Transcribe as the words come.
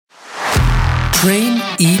Train,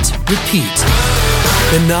 Eat, Repeat.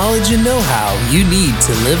 The knowledge and know-how you need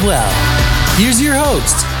to live well. Here's your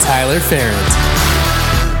host, Tyler Ferrand.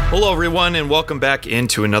 Hello, everyone, and welcome back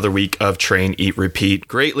into another week of Train, Eat, Repeat.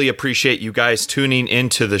 Greatly appreciate you guys tuning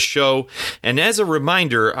into the show. And as a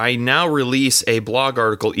reminder, I now release a blog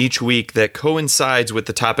article each week that coincides with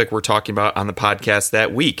the topic we're talking about on the podcast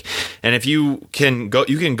that week. And if you can go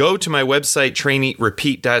to my website,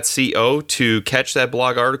 traineatrepeat.co, to catch that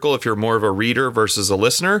blog article if you're more of a reader versus a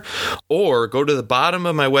listener, or go to the bottom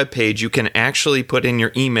of my webpage. You can actually put in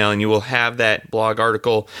your email and you will have that blog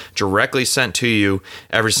article directly sent to you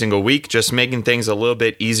every single week, just making things a little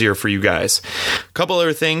bit easier for you guys. A couple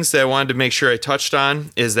other things that I wanted to make sure I touched on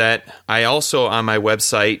is that I also on my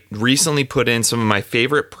website recently put in some of my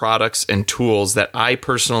favorite products and tools that I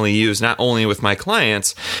personally use, not only with my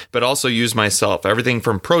clients, but also use myself. Everything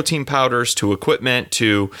from protein powders to equipment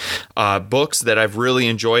to books that I've really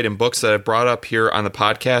enjoyed and books that I've brought up here on the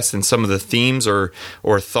podcast and some of the themes or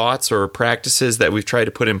thoughts or practices that we've tried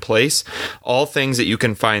to put in place. All things that you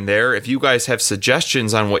can find there. If you guys have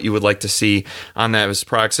suggestions on what you would like to see on those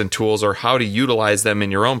products and tools or how to utilize them in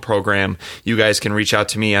your own program, you guys can reach out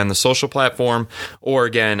to me on the social platform or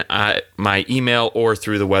again, my email or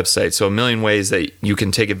through the website. So a million ways that you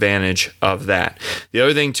can take advantage of that. The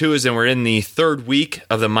other thing too is that we're in the third week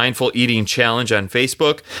of the Mindful Eating Challenge on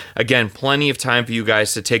Facebook. Again, plenty of time for you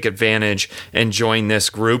guys to take advantage and join this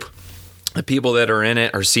group. The people that are in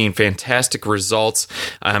it are seeing fantastic results,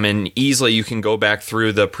 and easily you can go back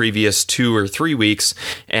through the previous 2 or 3 weeks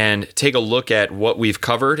and take a look at what we've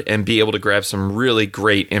covered and be able to grab some really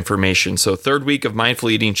great information. So third week of Mindful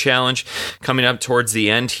Eating Challenge coming up towards the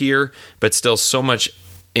end here, but still so much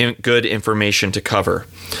good information to cover.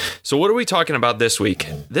 So what are we talking about this week?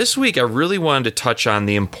 This week, I really wanted to touch on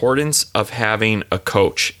the importance of having a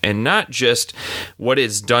coach, and not just what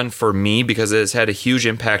it's done for me because it has had a huge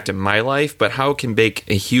impact in my life, but how it can make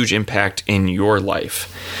a huge impact in your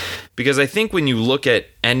life. Because I think when you look at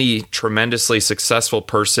any tremendously successful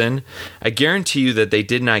person, I guarantee you that they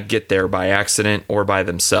did not get there by accident or by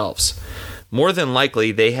themselves. More than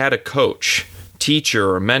likely, they had a coach, teacher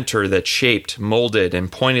or mentor that shaped, molded,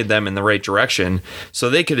 and pointed them in the right direction so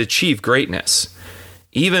they could achieve greatness.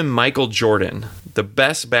 Even Michael Jordan, the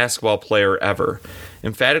best basketball player ever,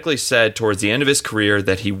 emphatically said towards the end of his career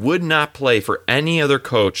that he would not play for any other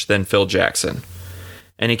coach than Phil Jackson.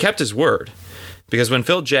 And he kept his word, because when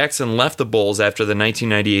Phil Jackson left the Bulls after the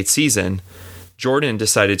 1998 season, Jordan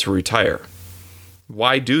decided to retire.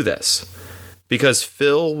 Why do this? Because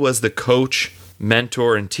Phil was the coach,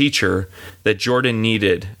 mentor, and teacher that Jordan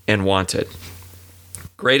needed and wanted.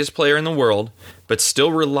 Greatest player in the world, but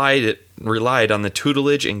still relied on the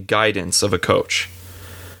tutelage and guidance of a coach.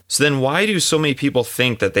 So then why do so many people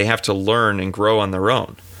think that they have to learn and grow on their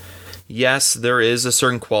own? Yes, there is a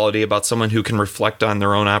certain quality about someone who can reflect on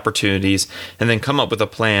their own opportunities and then come up with a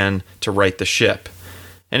plan to right the ship.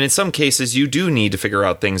 And in some cases, you do need to figure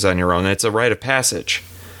out things on your own. It's a rite of passage.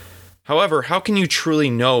 However, how can you truly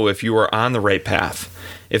know if you are on the right path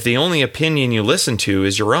if the only opinion you listen to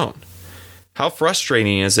is your own? How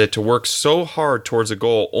frustrating is it to work so hard towards a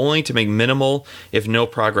goal only to make minimal, if no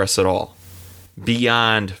progress at all?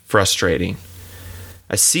 Beyond frustrating.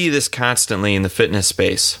 I see this constantly in the fitness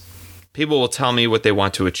space. People will tell me what they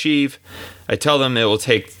want to achieve. I tell them it will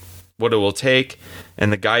take what it will take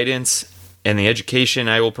and the guidance and the education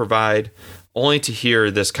I will provide, only to hear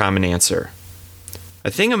this common answer: I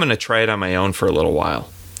think I'm going to try it on my own for a little while.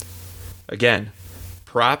 Again,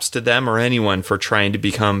 props to them or anyone for trying to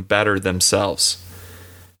become better themselves.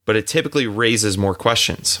 But it typically raises more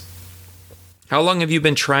questions. How long have you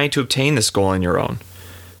been trying to obtain this goal on your own?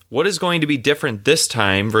 What is going to be different this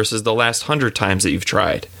time versus the last 100 times that you've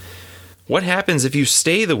tried? What happens if you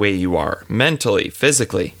stay the way you are, mentally,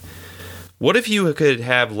 physically? What if you could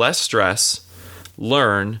have less stress,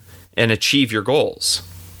 learn, and achieve your goals?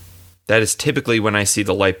 That is typically when I see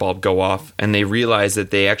the light bulb go off and they realize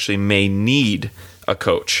that they actually may need a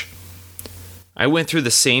coach. I went through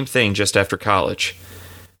the same thing just after college.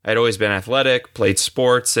 I'd always been athletic, played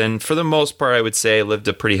sports, and for the most part, I would say lived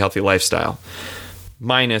a pretty healthy lifestyle,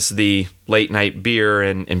 minus the late night beer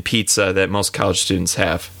and pizza that most college students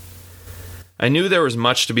have. I knew there was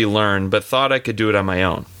much to be learned, but thought I could do it on my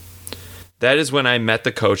own. That is when I met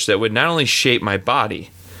the coach that would not only shape my body,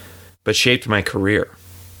 but shaped my career.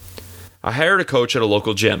 I hired a coach at a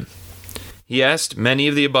local gym. He asked many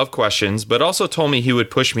of the above questions, but also told me he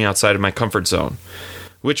would push me outside of my comfort zone,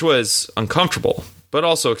 which was uncomfortable, but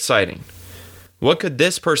also exciting. What could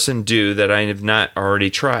this person do that I have not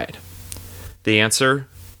already tried? The answer,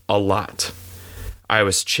 a lot. I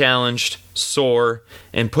was challenged, sore,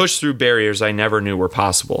 and pushed through barriers I never knew were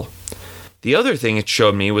possible. The other thing it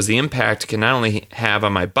showed me was the impact it can not only have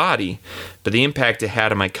on my body, but the impact it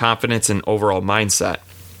had on my confidence and overall mindset.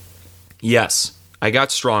 Yes, I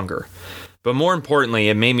got stronger, but more importantly,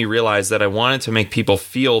 it made me realize that I wanted to make people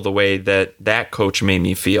feel the way that coach made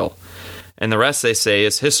me feel. And the rest, they say,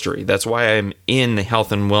 is history. That's why I'm in the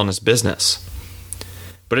health and wellness business.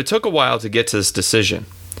 But it took a while to get to this decision.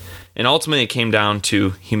 And ultimately, it came down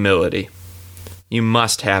to humility. You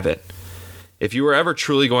must have it. If you are ever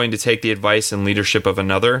truly going to take the advice and leadership of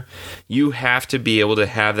another, you have to be able to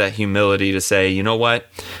have that humility to say, you know what,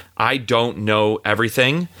 I don't know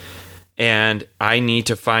everything, and I need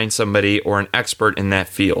to find somebody or an expert in that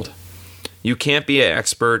field. You can't be an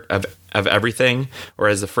expert of everything, or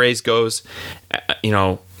as the phrase goes,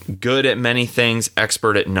 good at many things,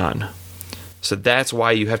 expert at none. So that's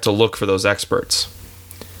why you have to look for those experts.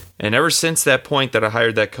 And ever since that point that I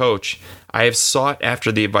hired that coach, I have sought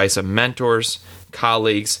after the advice of mentors,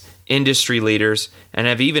 colleagues, industry leaders, and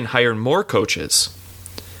have even hired more coaches.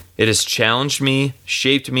 It has challenged me,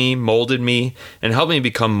 shaped me, molded me, and helped me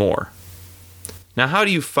become more. Now, how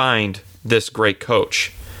do you find this great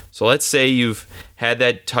coach? So let's say you've had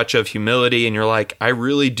that touch of humility and you're like, I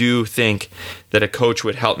really do think that a coach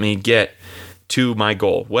would help me get to my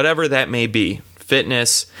goal, whatever that may be.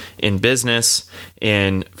 Fitness, in business,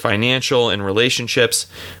 in financial, in relationships.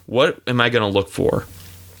 What am I going to look for?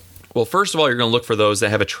 Well, first of all, you're going to look for those that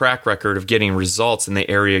have a track record of getting results in the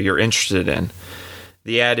area you're interested in.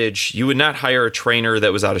 The adage, you would not hire a trainer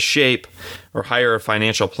that was out of shape or hire a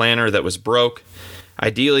financial planner that was broke.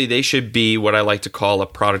 Ideally, they should be what I like to call a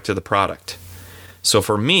product of the product. So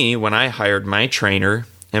for me, when I hired my trainer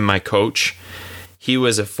and my coach, he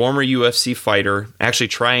was a former UFC fighter, actually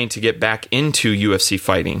trying to get back into UFC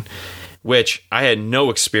fighting, which I had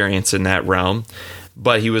no experience in that realm,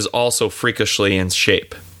 but he was also freakishly in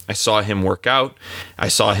shape. I saw him work out. I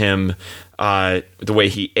saw him, the way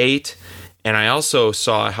he ate, and I also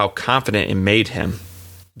saw how confident it made him.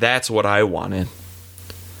 That's what I wanted.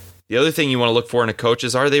 The other thing you want to look for in a coach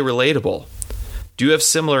is, are they relatable? Do you have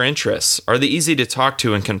similar interests? Are they easy to talk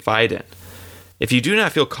to and confide in? If you do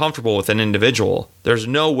not feel comfortable with an individual, there's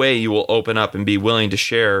no way you will open up and be willing to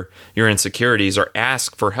share your insecurities or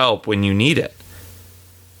ask for help when you need it.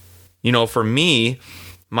 For me,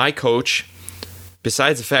 my coach,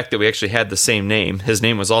 besides the fact that we actually had the same name, his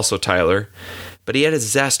name was also Tyler, but he had a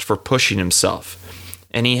zest for pushing himself.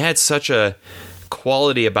 And he had such a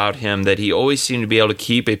quality about him that he always seemed to be able to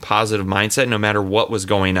keep a positive mindset no matter what was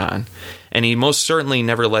going on. And he most certainly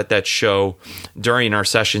never let that show during our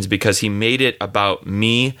sessions because he made it about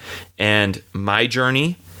me and my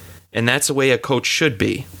journey. And that's the way a coach should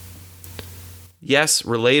be. Yes,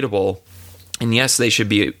 relatable. And yes, they should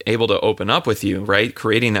be able to open up with you, right?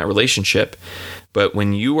 Creating that relationship. But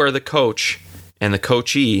when you are the coach and the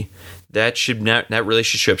coachee, that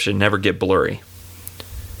relationship should never get blurry.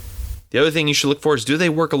 The other thing you should look for is, do they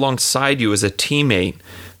work alongside you as a teammate,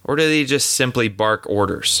 or do they just simply bark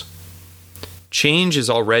orders? Change is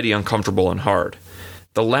already uncomfortable and hard.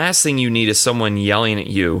 The last thing you need is someone yelling at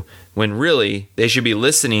you when really they should be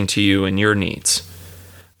listening to you and your needs.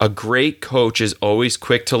 A great coach is always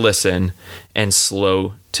quick to listen and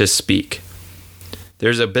slow to speak.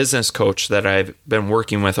 There's a business coach that I've been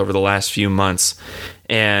working with over the last few months,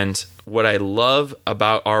 and what I love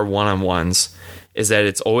about our one-on-ones is that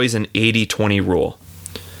it's always an 80-20 rule.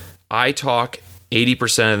 I talk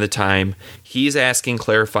 80% of the time. He's asking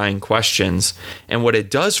clarifying questions. And what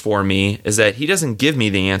it does for me is that he doesn't give me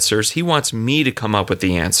the answers. He wants me to come up with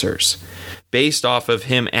the answers based off of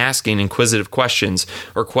him asking inquisitive questions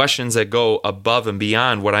or questions that go above and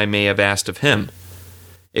beyond what I may have asked of him.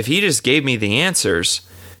 If he just gave me the answers,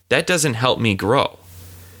 that doesn't help me grow.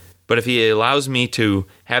 But if he allows me to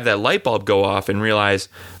have that light bulb go off and realize,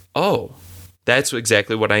 oh, that's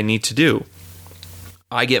exactly what I need to do,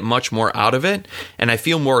 I get much more out of it, and I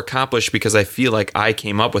feel more accomplished because I feel like I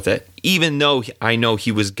came up with it, even though I know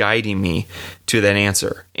he was guiding me to that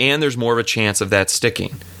answer. And there's more of a chance of that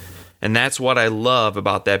sticking. And that's what I love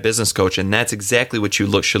about that business coach, and that's exactly what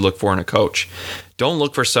you should look for in a coach. Don't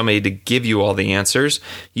look for somebody to give you all the answers.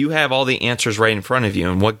 You have all the answers right in front of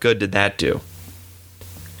you, and what good did that do?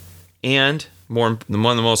 And one of the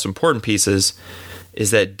most important pieces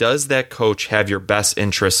is that, does that coach have your best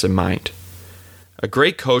interests in mind? A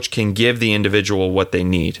great coach can give the individual what they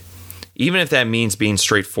need, even if that means being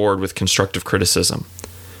straightforward with constructive criticism.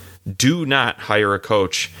 Do not hire a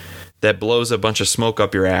coach that blows a bunch of smoke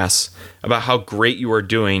up your ass about how great you are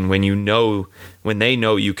doing when they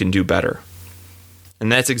know you can do better.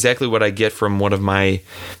 And that's exactly what I get from one of my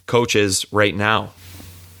coaches right now.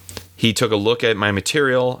 He took a look at my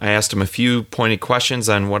material. I asked him a few pointed questions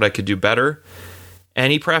on what I could do better.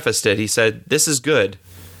 And he prefaced it. He said, "This is good,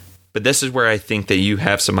 but this is where I think that you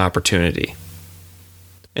have some opportunity."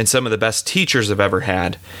 And some of the best teachers I've ever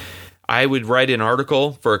had, I would write an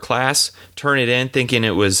article for a class, turn it in thinking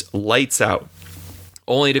it was lights out,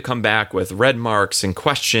 only to come back with red marks and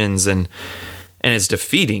questions, and it's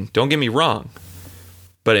defeating. Don't get me wrong,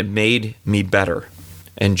 but it made me better.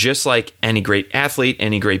 And just like any great athlete,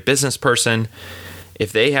 any great business person,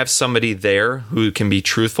 if they have somebody there who can be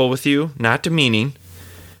truthful with you, not demeaning,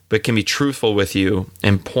 but can be truthful with you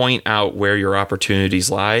and point out where your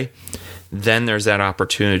opportunities lie, then there's that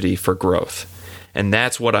opportunity for growth. And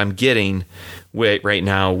that's what I'm getting with right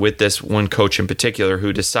now with this one coach in particular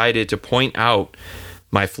who decided to point out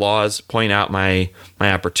my flaws, point out my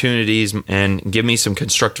opportunities, and give me some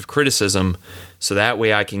constructive criticism so that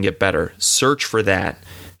way I can get better. Search for that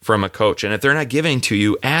from a coach. And if they're not giving to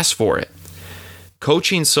you, ask for it.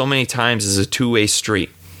 Coaching so many times is a two-way street.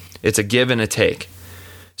 It's a give and a take.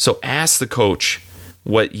 So ask the coach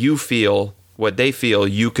what they feel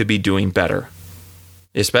you could be doing better,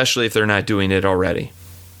 especially if they're not doing it already.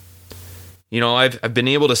 You know, I've been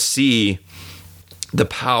able to see the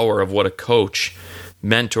power of what a coach,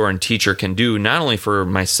 mentor, and teacher can do, not only for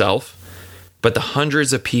myself, but the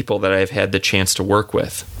hundreds of people that I've had the chance to work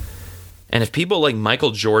with. And if people like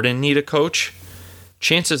Michael Jordan need a coach,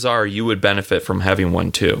 chances are you would benefit from having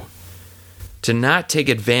one too. To not take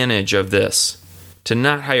advantage of this, to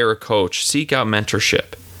not hire a coach, seek out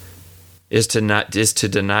mentorship, is to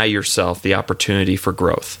deny yourself the opportunity for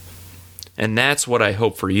growth. And that's what I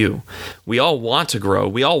hope for you. We all want to grow.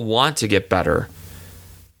 We all want to get better.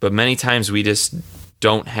 But many times we just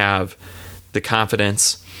don't have the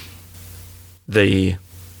confidence, the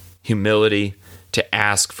humility to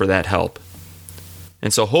ask for that help.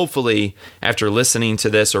 And so hopefully after listening to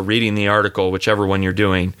this or reading the article, whichever one you're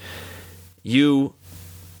doing, you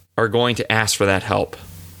are going to ask for that help.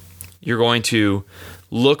 You're going to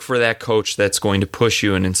look for that coach that's going to push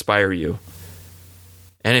you and inspire you.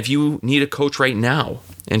 And if you need a coach right now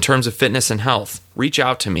in terms of fitness and health, reach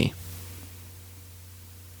out to me.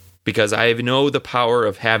 Because I know the power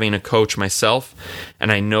of having a coach myself,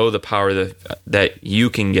 and I know the power that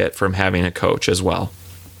you can get from having a coach as well.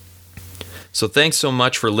 So thanks so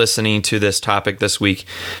much for listening to this topic this week.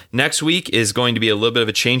 Next week is going to be a little bit of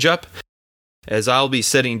a change up, as I'll be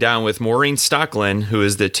sitting down with Maureen Stocklin, who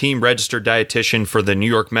is the team registered dietitian for the New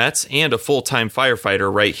York Mets and a full-time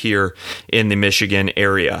firefighter right here in the Michigan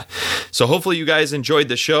area. So hopefully you guys enjoyed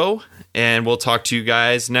the show, and we'll talk to you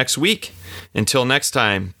guys next week. Until next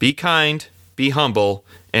time, be kind, be humble,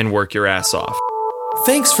 and work your ass off.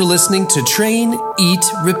 Thanks for listening to Train, Eat,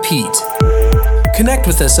 Repeat. Connect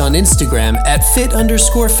with us on Instagram at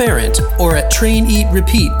fit_ferent or at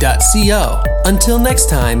traineatrepeat.co. Until next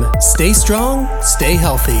time, stay strong, stay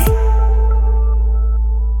healthy.